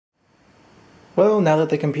Well, now that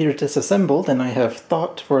the computer is disassembled and I have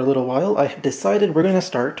thought for a little while, I have decided we're going to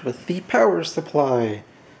start with the power supply,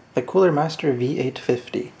 the Cooler Master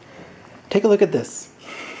V850. Take a look at this.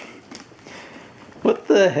 What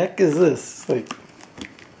the heck is this? Like,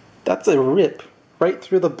 that's a rip right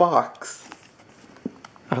through the box.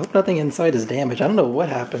 I hope nothing inside is damaged. I don't know what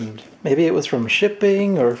happened. Maybe it was from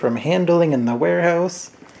shipping or from handling in the warehouse.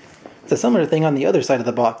 It's a similar thing on the other side of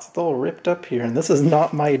the box. It's all ripped up here, and this is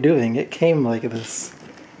not my doing. It came like this.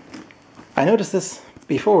 I noticed this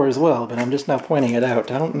before as well, but I'm just now pointing it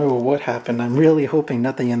out. I don't know what happened. I'm really hoping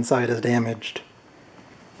nothing inside is damaged.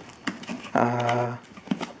 Yeah,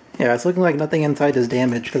 it's looking like nothing inside is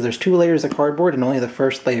damaged because there's 2 layers of cardboard and only the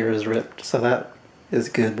first layer is ripped, so that is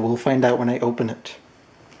good. We'll find out when I open it.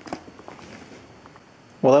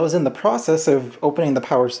 Well, I was in the process of opening the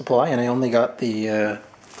power supply and I only got the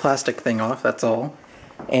plastic thing off, that's all.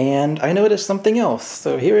 And I noticed something else.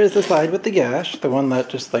 So here is the side with the gash, the one that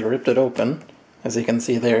just like ripped it open, as you can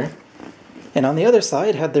see there. And on the other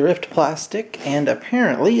side had the ripped plastic, and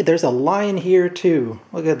apparently there's a line here too.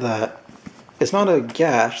 Look at that. It's not a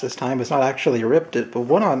gash this time, it's not actually ripped it, but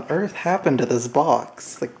what on earth happened to this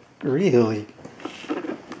box? Like, really?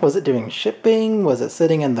 Was it doing shipping? Was it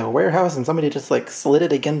sitting in the warehouse and somebody just like slid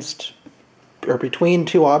it against or between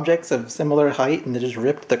 2 objects of similar height and it just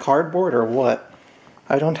ripped the cardboard, or what?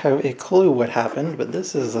 I don't have a clue what happened, but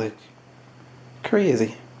this is like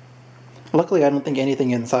crazy. Luckily I don't think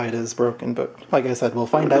anything inside is broken, but like I said, we'll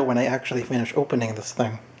find out when I actually finish opening this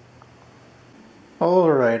thing.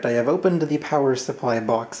 Alright, I have opened the power supply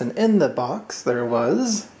box, and in the box there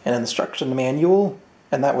was an instruction manual,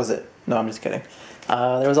 and that was it. No, I'm just kidding.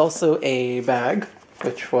 There was also a bag,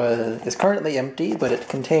 which is currently empty, but it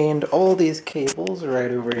contained all these cables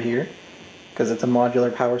right over here, because it's a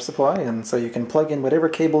modular power supply, and so you can plug in whatever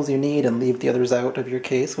cables you need and leave the others out of your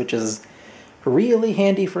case, which is really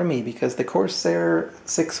handy for me, because the Corsair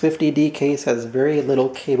 650D case has very little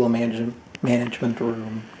cable management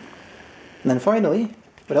room. And then finally,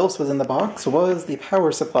 what else was in the box was the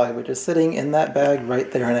power supply, which is sitting in that bag right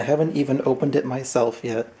there, and I haven't even opened it myself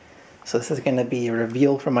yet. So this is going to be a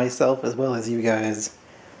reveal for myself as well as you guys.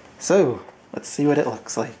 So, let's see what it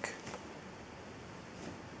looks like.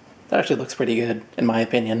 That actually looks pretty good, in my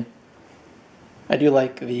opinion. I do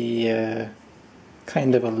like the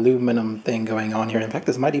kind of aluminum thing going on here. In fact,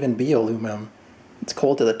 this might even be aluminum. It's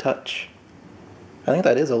cold to the touch. I think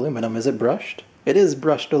that is aluminum. Is it brushed? It is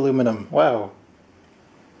brushed aluminum. Wow.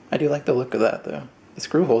 I do like the look of that, though. The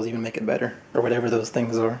screw holes even make it better, or whatever those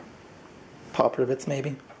things are. Pop rivets,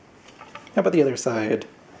 maybe? How about the other side?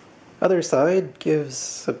 Other side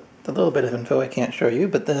gives a little bit of info I can't show you,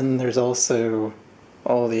 but then there's also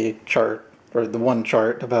all the chart, or the one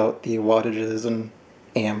chart about the wattages and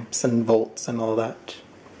amps and volts and all that.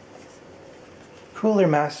 Cooler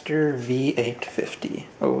Master V850.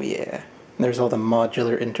 Oh yeah. And there's all the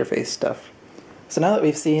modular interface stuff. So now that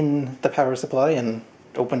we've seen the power supply and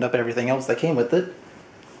opened up everything else that came with it,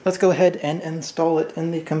 let's go ahead and install it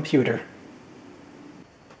in the computer.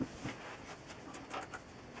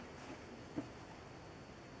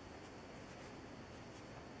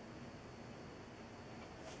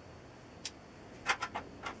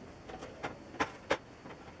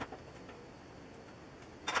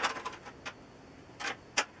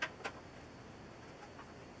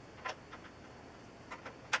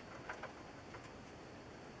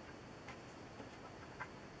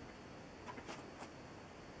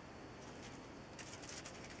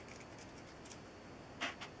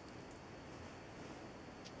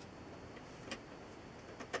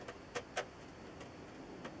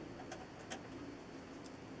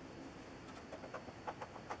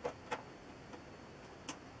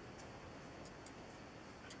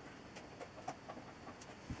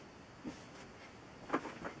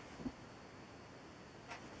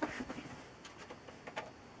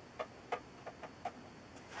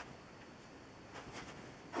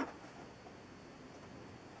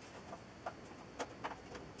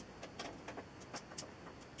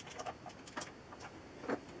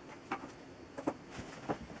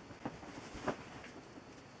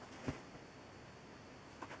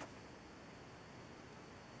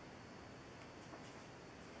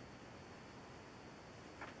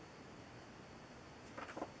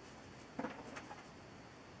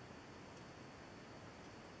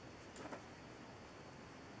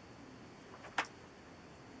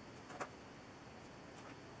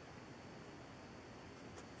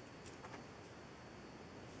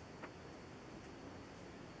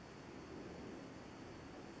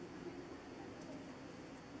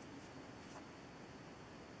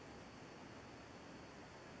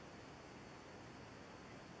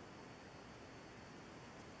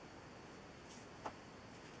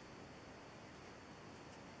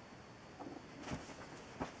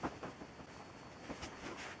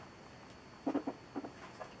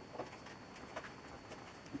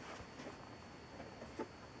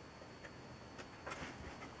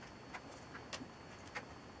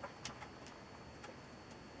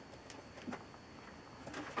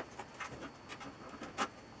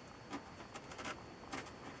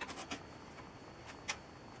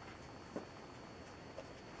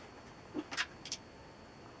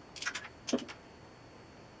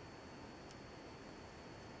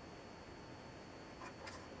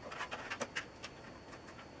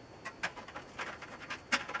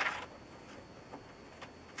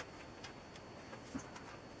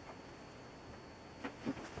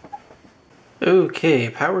 Okay,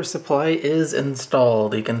 power supply is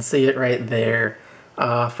installed. You can see it right there.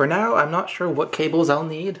 For now, I'm not sure what cables I'll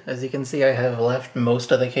need. As you can see, I have left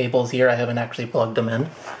most of the cables here. I haven't actually plugged them in.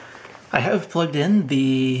 I have plugged in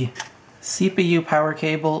the CPU power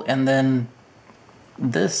cable and then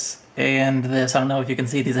this and this. I don't know if you can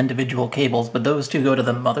see these individual cables, but those two go to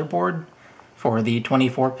the motherboard for the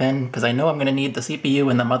 24 pin, because I know I'm going to need the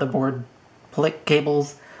CPU and the motherboard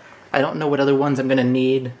cables. I don't know what other ones I'm going to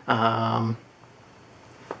need. I'm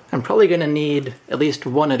probably going to need at least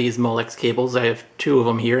one of these Molex cables. I have two of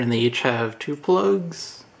them here, and they each have two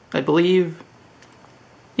plugs, I believe.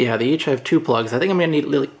 Yeah, they each have two plugs. I think I'm going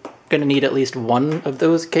to need at least one of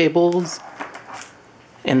those cables.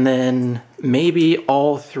 And then maybe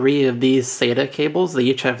all three of these SATA cables. They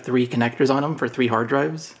each have 3 connectors on them for 3 hard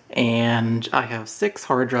drives. And I have 6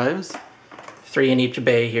 hard drives, 3 in each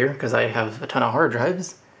bay here, because I have a ton of hard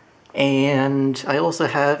drives. And I also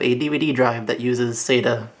have a DVD drive that uses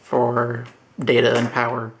SATA for data and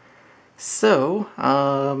power. So,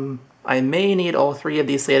 I may need all 3 of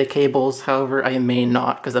these SATA cables, however I may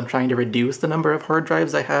not, because I'm trying to reduce the number of hard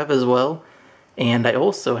drives I have as well. And I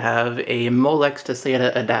also have a Molex to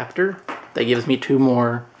SATA adapter that gives me 2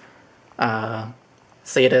 more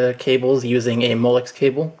SATA cables using a Molex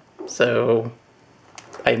cable. So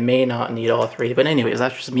I may not need all 3, but anyways,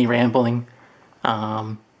 that's just me rambling.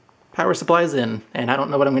 Power supply's in, and I don't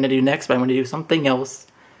know what I'm going to do next, but I'm going to do something else,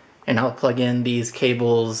 and I'll plug in these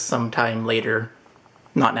cables sometime later.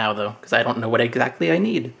 Not now, though, because I don't know what exactly I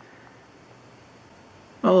need.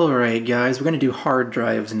 Alright guys, we're going to do hard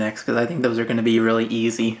drives next, because I think those are going to be really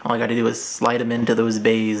easy. All I got to do is slide them into those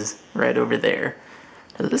bays right over there.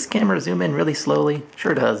 Does this camera zoom in really slowly?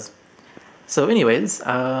 Sure does. So anyways,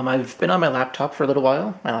 I've been on my laptop for a little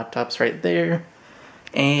while. My laptop's right there.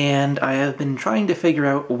 And I have been trying to figure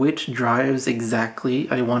out which drives exactly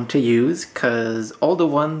I want to use, because all the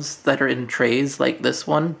ones that are in trays, like this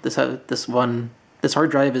one, this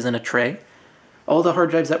hard drive is in a tray. All the hard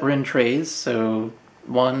drives that were in trays, so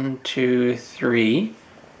 1, 2, 3,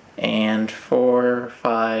 and 4,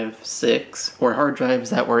 5, 6, were hard drives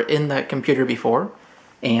that were in that computer before.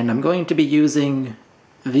 And I'm going to be using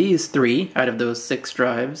these 3 out of those 6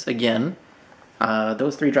 drives again.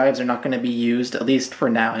 Those 3 drives are not going to be used, at least for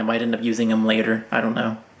now. I might end up using them later. I don't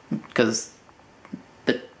know. Because,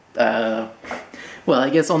 well, I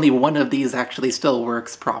guess only one of these actually still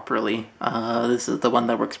works properly. This is the one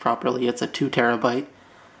that works properly. It's a 2 terabyte.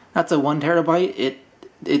 That's a 1 terabyte.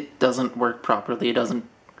 It doesn't work properly.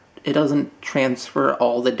 It doesn't transfer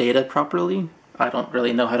all the data properly. I don't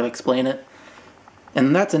really know how to explain it.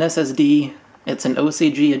 And that's an SSD. It's an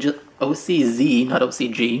OCZ, not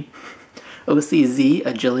OCG. OCZ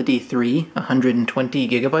Agility 3, 120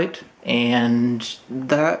 gigabyte, and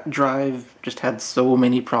that drive just had so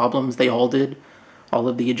many problems. They all did. All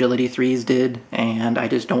of the Agility 3s did, and I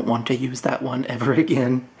just don't want to use that one ever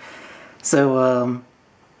again. So,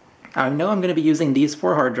 I know I'm going to be using these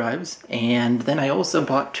 4 hard drives, and then I also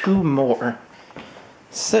bought 2 more.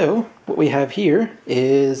 So, what we have here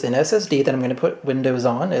is an SSD that I'm going to put Windows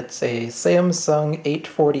on. It's a Samsung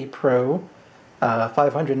 840 Pro.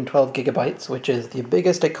 512 gigabytes, which is the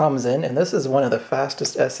biggest it comes in, and this is one of the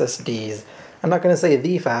fastest SSDs. I'm not going to say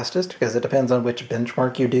the fastest, because it depends on which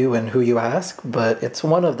benchmark you do and who you ask, but it's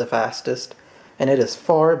one of the fastest, and it is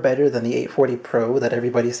far better than the 840 Pro that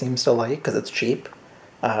everybody seems to like, because it's cheap.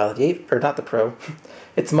 Not the Pro.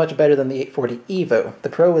 It's much better than the 840 Evo. The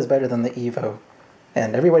Pro is better than the Evo.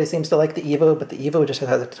 And everybody seems to like the Evo, but the Evo just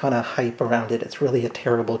has a ton of hype around it. It's really a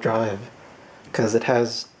terrible drive, because it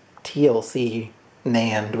has TLC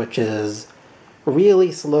NAND, which is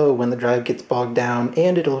really slow when the drive gets bogged down,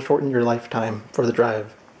 and it'll shorten your lifetime for the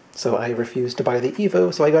drive. So I refused to buy the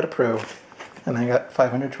Evo, so I got a Pro. And I got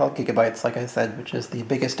 512 gigabytes, like I said, which is the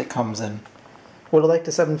biggest it comes in. Would have liked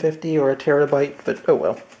a 750 or a terabyte, but oh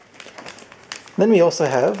well. Then we also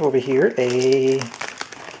have over here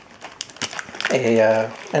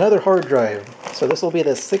another hard drive. So this will be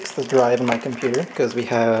the 6th drive in my computer, because we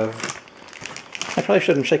have... I probably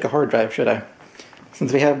shouldn't shake a hard drive, should I?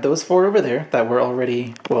 Since we have those 4 over there that were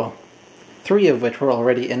already, well, 3 of which were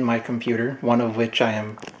already in my computer, one of which I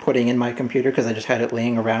am putting in my computer because I just had it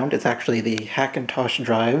laying around. It's actually the Hackintosh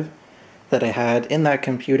drive that I had in that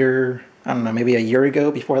computer, I don't know, maybe a year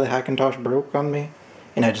ago before the Hackintosh broke on me,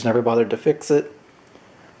 and I just never bothered to fix it.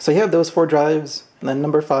 So you have those 4 drives, and then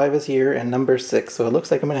number 5 is here, and number 6. So it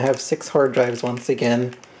looks like I'm going to have 6 hard drives once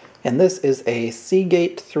again. And this is a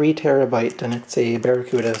Seagate 3 terabyte, and it's a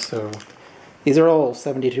Barracuda, so these are all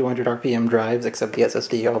 7200 RPM drives, except the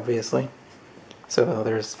SSD, obviously. So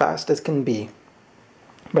they're as fast as can be.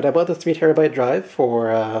 But I bought the 3 terabyte drive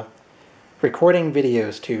for recording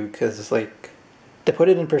videos too, because like, to put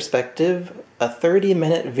it in perspective, a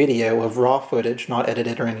 30-minute video of raw footage, not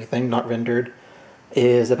edited or anything, not rendered,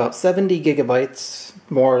 is about 70 gigabytes,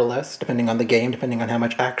 more or less, depending on the game, depending on how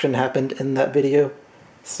much action happened in that video.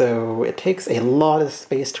 So it takes a lot of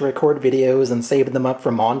space to record videos and save them up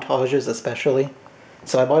for montages especially.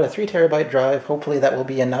 So I bought a 3 terabyte drive, hopefully that will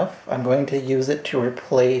be enough. I'm going to use it to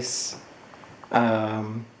replace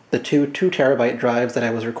the two 2 terabyte drives that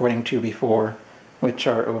I was recording to before, which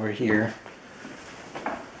are over here.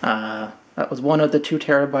 That was one of the 2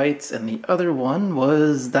 terabytes, and the other one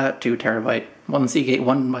was that 2 terabyte. One Seagate,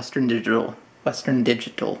 one Western Digital. Western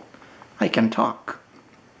Digital. I can talk.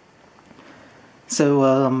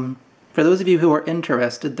 So, for those of you who are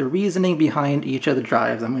interested, the reasoning behind each of the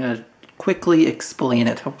drives, I'm going to quickly explain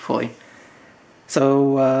it, hopefully.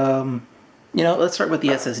 So, let's start with the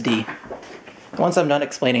SSD. Once I'm done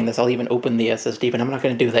explaining this, I'll even open the SSD, but I'm not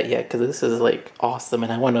going to do that yet, because this is, like, awesome,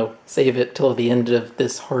 and I want to save it till the end of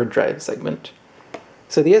this hard drive segment.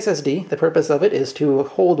 So the SSD, the purpose of it is to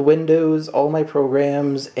hold Windows, all my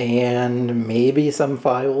programs, and maybe some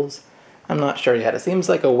files. I'm not sure yet. It seems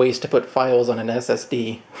like a waste to put files on an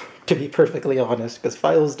SSD, to be perfectly honest, because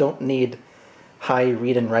files don't need high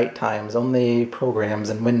read and write times, only programs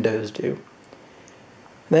and Windows do.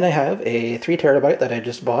 Then I have a 3 terabyte that I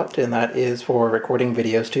just bought, and that is for recording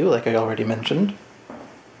videos too, like I already mentioned.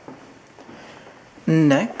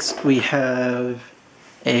 Next, we have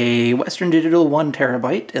a Western Digital 1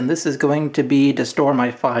 terabyte, and this is going to be to store my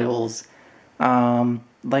files.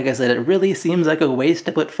 Like I said, it really seems like a waste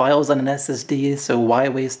to put files on an SSD, so why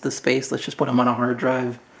waste the space? Let's just put them on a hard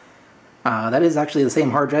drive. That is actually the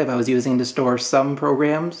same hard drive I was using to store some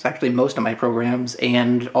programs, actually most of my programs,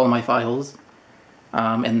 and all my files.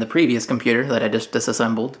 In the previous computer that I just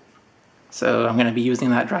disassembled. So I'm going to be using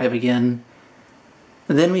that drive again.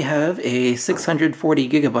 Then we have a 640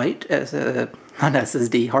 gigabyte as an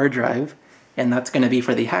SSD hard drive, and that's going to be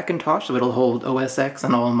for the Hackintosh, so it'll hold OS X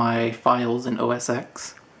and all my files in OS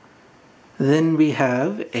X. Then we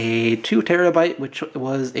have a 2 terabyte, which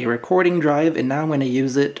was a recording drive, and now I'm going to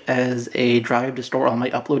use it as a drive to store all my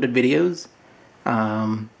uploaded videos.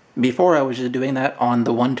 Before I was just doing that on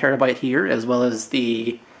the 1 terabyte here, as well as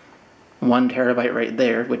the 1 terabyte right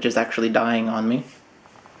there, which is actually dying on me.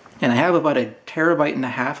 And I have about 1.5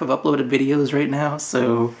 terabytes of uploaded videos right now,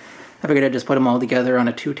 so I figured I'd just put them all together on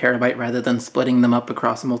a 2 terabyte rather than splitting them up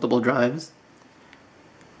across multiple drives.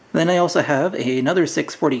 Then I also have another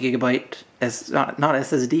 640 gigabyte, not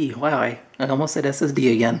SSD, wow, I almost said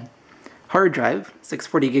SSD again. Hard drive,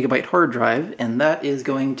 640 gigabyte hard drive, and that is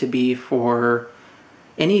going to be for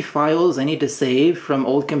any files I need to save from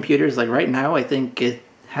old computers. Like right now, I think it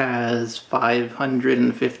has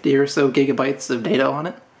 550 or so gigabytes of data on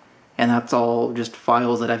it. And that's all just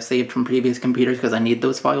files that I've saved from previous computers because I need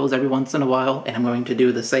those files every once in a while. And I'm going to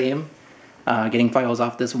do the same, getting files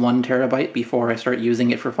off this 1 terabyte before I start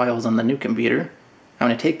using it for files on the new computer. I'm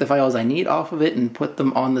going to take the files I need off of it and put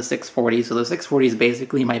them on the 640. So the 640 is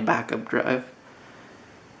basically my backup drive.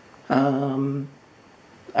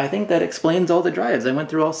 I think that explains all the drives. I went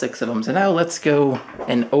through all 6 of them. So now let's go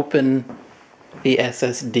and open the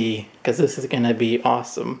SSD, because this is going to be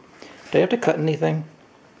awesome. Do I have to cut anything?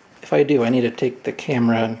 If I do, I need to take the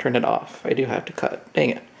camera and turn it off. I do have to cut.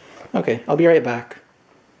 Dang it. Okay, I'll be right back.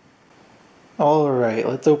 Alright,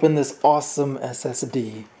 let's open this awesome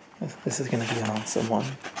SSD. This is going to be an awesome one.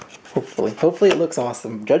 Hopefully. Hopefully it looks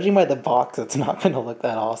awesome. Judging by the box, it's not going to look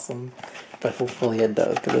that awesome. But hopefully it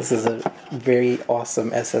does, because this is a very awesome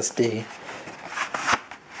SSD.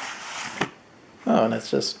 Oh, and it's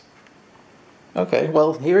just... Okay,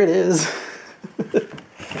 well, here it is.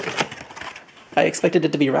 I expected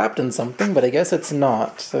it to be wrapped in something, but I guess it's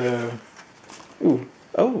not, so... Ooh,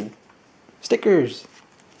 oh! Stickers!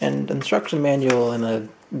 And instruction manual and a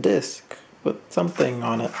disc with something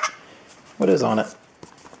on it. What is on it?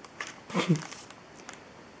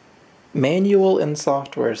 Manual and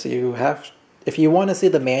software, so you have... If you want to see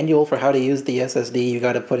the manual for how to use the SSD, you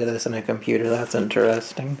gotta put this in a computer. That's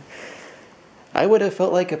interesting. I would have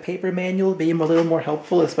felt like a paper manual would be a little more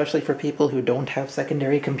helpful, especially for people who don't have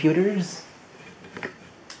secondary computers.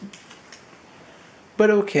 But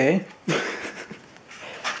okay.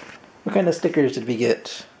 What kind of stickers did we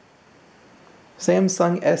get?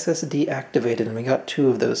 Samsung SSD activated, and we got 2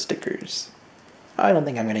 of those stickers. I don't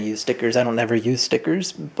think I'm going to use stickers. I don't ever use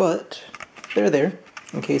stickers, but they're there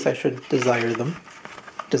in case I should desire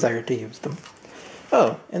to use them.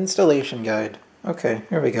 Oh, installation guide. Okay,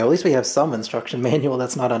 here we go. At least we have some instruction manual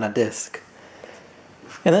that's not on a disk.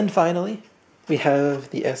 And then finally, we have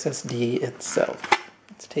the SSD itself.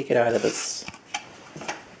 Let's take it out of this.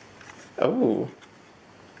 Oh,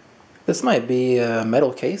 this might be a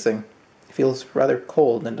metal casing. It feels rather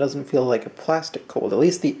cold and it doesn't feel like a plastic cold. At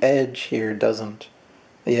least the edge here doesn't.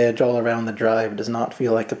 The edge all around the drive does not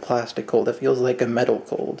feel like a plastic cold. It feels like a metal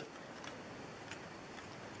cold.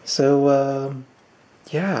 So,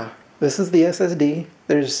 yeah, this is the SSD.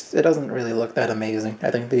 It doesn't really look that amazing.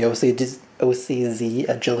 I think the OCZ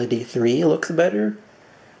Agility 3 looks better,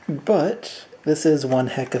 but this is one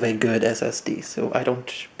heck of a good SSD, so I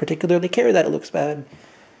don't particularly care that it looks bad.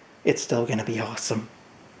 It's still gonna be awesome.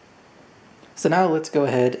 So now let's go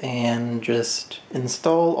ahead and just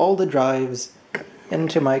install all the drives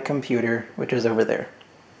into my computer, which is over there.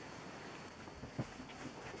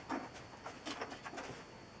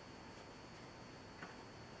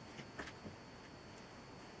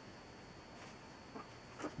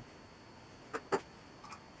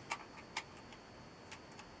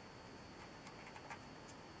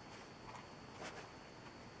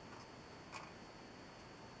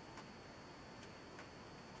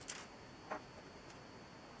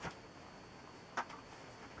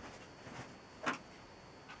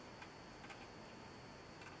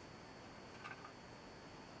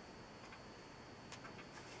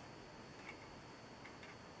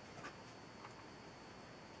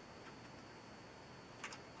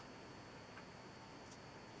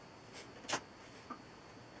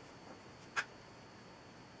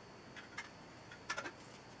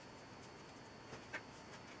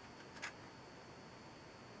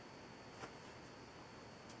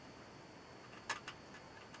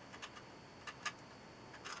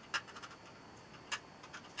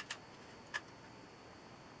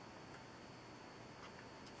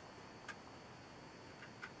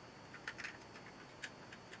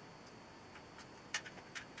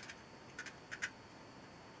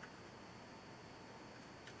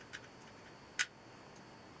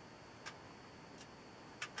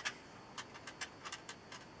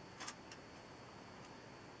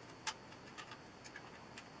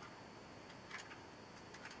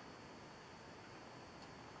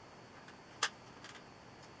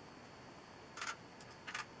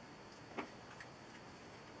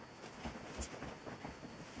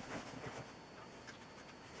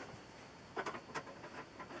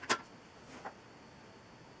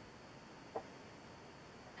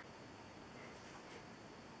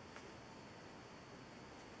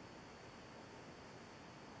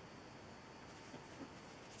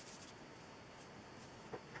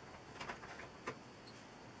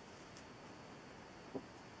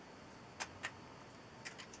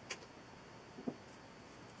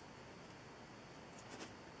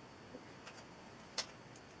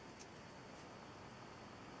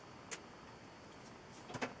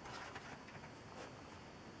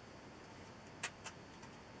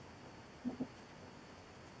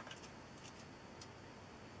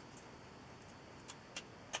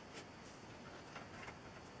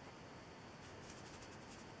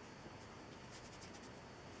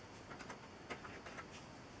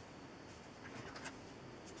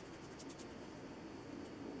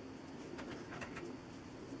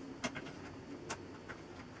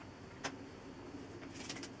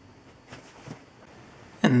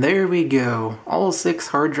 And there we go. All 6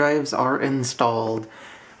 hard drives are installed.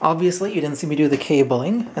 Obviously, you didn't see me do the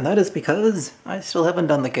cabling, and that is because I still haven't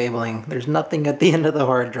done the cabling. There's nothing at the end of the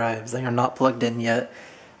hard drives. They are not plugged in yet.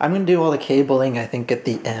 I'm going to do all the cabling, I think, at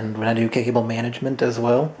the end when I do cable management as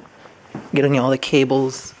well. Getting all the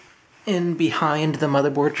cables in behind the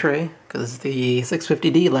motherboard tray, because the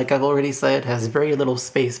 650D, like I've already said, has very little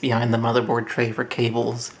space behind the motherboard tray for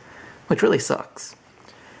cables, which really sucks.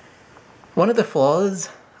 One of the flaws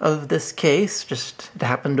of this case, just it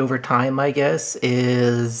happened over time, I guess,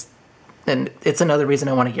 is, and it's another reason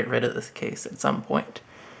I want to get rid of this case at some point,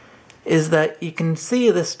 is that you can see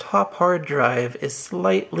this top hard drive is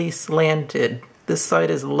slightly slanted. This side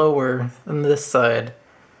is lower than this side.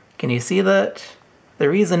 Can you see that? The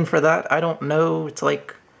reason for that, I don't know. It's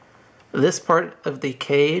like this part of the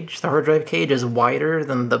cage, the hard drive cage, is wider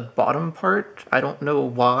than the bottom part. I don't know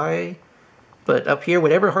why. But up here,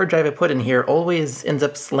 whatever hard drive I put in here always ends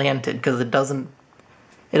up slanted because it doesn't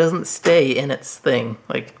stay in its thing.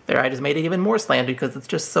 Like there, I just made it even more slanted because it's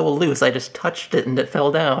just so loose. I just touched it and it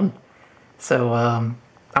fell down. So I'm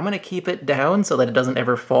gonna keep it down so that it doesn't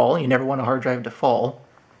ever fall. You never want a hard drive to fall.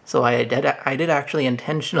 So I did actually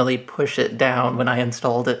intentionally push it down when I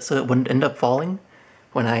installed it so it wouldn't end up falling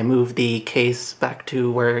when I moved the case back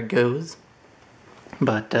to where it goes.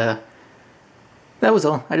 But that was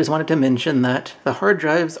all. I just wanted to mention that the hard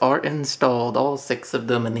drives are installed, all 6 of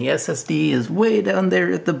them, and the SSD is way down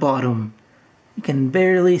there at the bottom. You can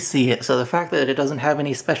barely see it, so the fact that it doesn't have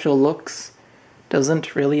any special looks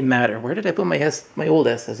Doesn't really matter. Where did I put my old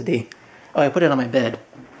SSD? Oh, I put it on my bed.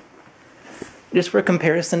 Just for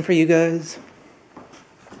comparison for you guys,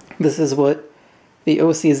 this is what the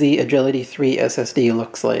OCZ Agility 3 SSD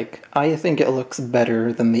looks like. I think it looks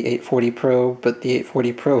better than the 840 Pro, but the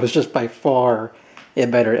 840 Pro is just by far a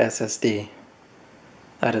better SSD.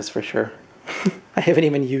 That is for sure. I haven't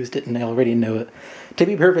even used it and I already know it. To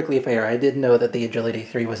be perfectly fair, I did know that the Agility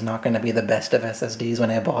 3 was not going to be the best of SSDs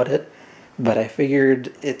when I bought it, but I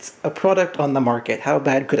figured it's a product on the market. How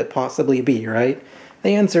bad could it possibly be, right?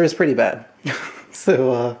 The answer is pretty bad.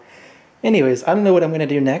 So, anyways, I don't know what I'm going to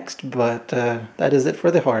do next, but that is it for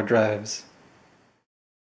the hard drives.